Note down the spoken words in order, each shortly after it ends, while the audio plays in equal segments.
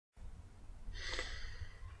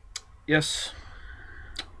Yes,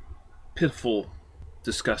 pitiful,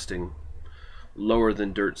 disgusting, lower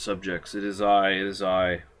than dirt subjects. It is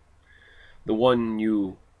I, the one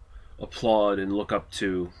you applaud and look up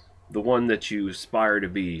to, the one that you aspire to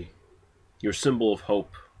be, your symbol of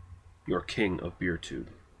hope, your king of BeerTube.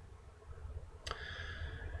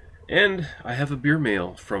 And I have a beer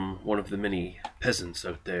mail from one of the many peasants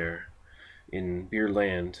out there in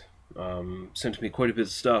Beerland. Sent me quite a bit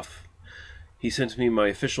of stuff. He sent me my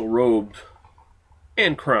official robe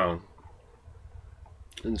and crown.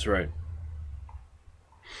 That's right.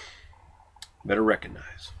 Better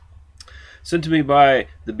recognize. Sent to me by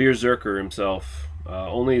the Beerzerker himself.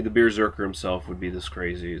 Only the Beerzerker himself would be this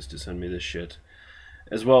crazy as to send me this shit.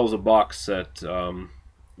 As well as a box that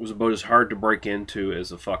was about as hard to break into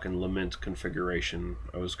as a fucking Lament configuration.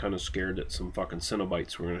 I was kind of scared that some fucking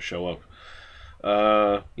Cenobites were going to show up.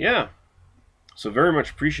 Yeah. So very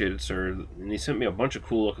much appreciated, sir. And he sent me a bunch of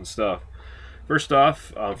cool looking stuff. First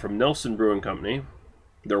off, from Nelson Brewing Company,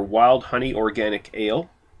 their Wild Honey Organic Ale.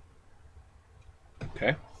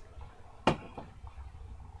 Okay.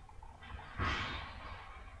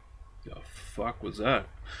 The fuck was that?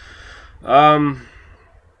 From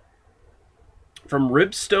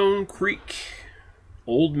Ribstone Creek,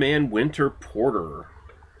 Old Man Winter Porter.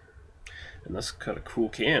 And that's kind of cool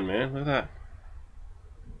can, man. Look at that.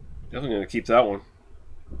 Definitely gonna keep that one.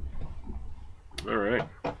 Alright.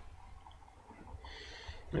 I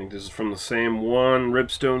think this is from the same one,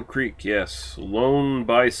 Ribstone Creek, yes. Lone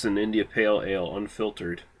Bison India Pale Ale,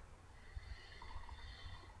 unfiltered.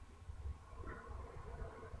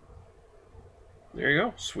 There you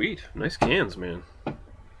go, sweet. Nice cans, man.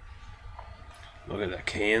 Look at the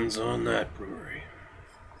cans on that brewery.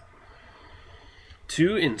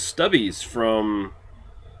 Two in stubbies from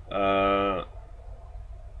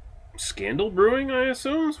Scandal Brewing, I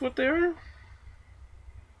assume is what they are.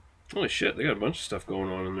 Holy shit, they got a bunch of stuff going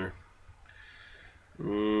on in there.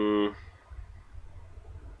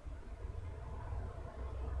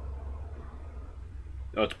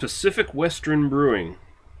 Oh, it's Pacific Western Brewing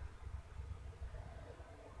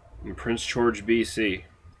in Prince George, BC.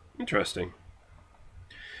 Interesting.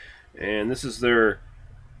 And this is their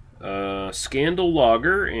Scandal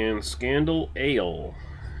Lager and Scandal Ale.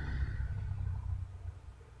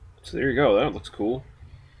 So there you go, that looks cool.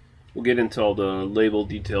 We'll get into all the label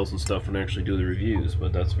details and stuff and actually do the reviews,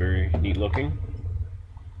 but that's very neat looking.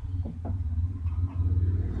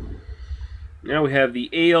 Now we have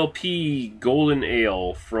the ALP Golden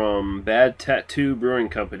Ale from Bad Tattoo Brewing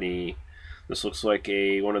Company. This looks like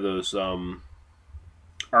one of those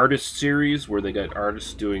artist series where they got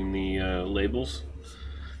artists doing the labels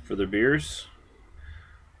for their beers.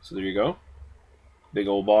 So there you go. Big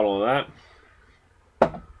old bottle of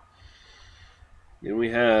that. Then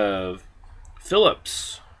we have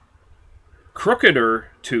Phillips Crookeder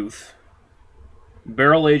Tooth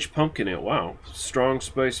Barrel Aged Pumpkin Ale. Wow, strong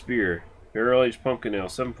spice beer. Barrel Aged Pumpkin Ale,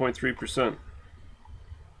 7.3%.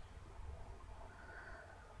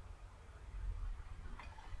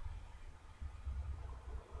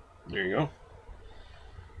 There you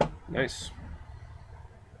go. Nice.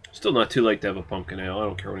 Still not too late to have a pumpkin ale. I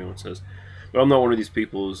don't care what anyone says. But I'm not one of these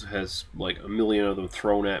people who has like a million of them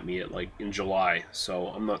thrown at me at like in July, so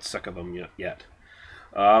I'm not sick of them yet.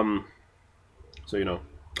 So you know,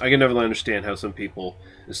 I can never understand how some people,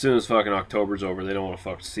 as soon as fucking October's over, they don't want to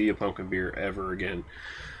fucking see a pumpkin beer ever again.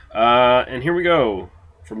 And here we go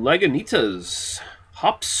from Lagunitas,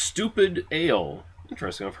 Hop Stupid Ale.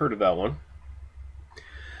 Interesting, I've heard of that one.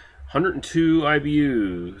 102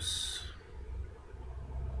 IBUs.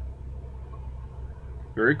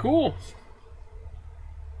 Very cool.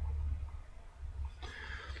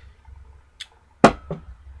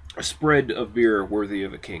 A spread of beer worthy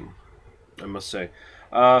of a king, I must say.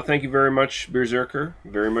 Thank you very much, Beerzerker.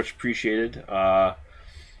 Very much appreciated.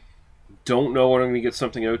 Don't know when I'm going to get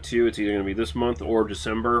something out to you. It's either going to be this month or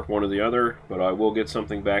December, one or the other, but I will get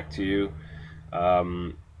something back to you.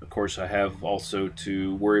 Of course, I have also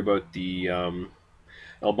to worry about the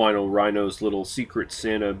Albino Rhino's little secret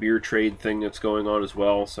Santa beer trade thing that's going on as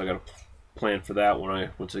well, so I got to plan for that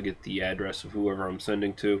once I get the address of whoever I'm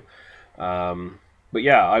sending to. But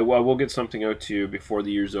yeah, I will get something out to you before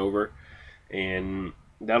the year's over, and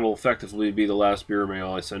that'll effectively be the last beer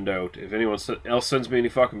mail I send out. If anyone else sends me any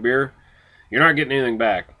fucking beer, you're not getting anything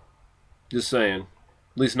back. Just saying.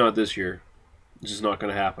 At least not this year. It's just not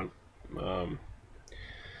going to happen.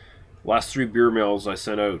 Last 3 beer mails I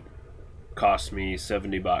sent out cost me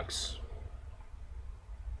 $70.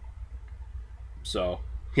 So,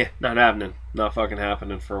 yeah, not happening. Not fucking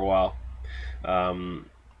happening for a while.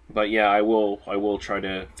 But yeah, I will try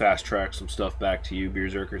to fast track some stuff back to you,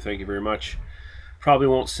 Berserker. Thank you very much. Probably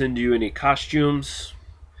won't send you any costumes.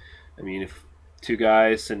 I mean, if two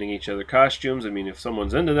guys sending each other costumes, I mean, if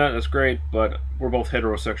someone's into that, that's great. But we're both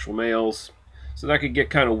heterosexual males, so that could get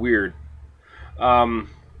kind of weird.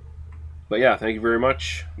 But yeah, thank you very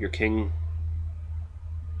much. Your king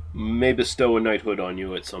may bestow a knighthood on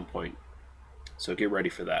you at some point, so get ready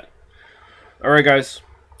for that. All right, guys,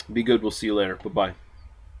 be good. We'll see you later. Bye bye.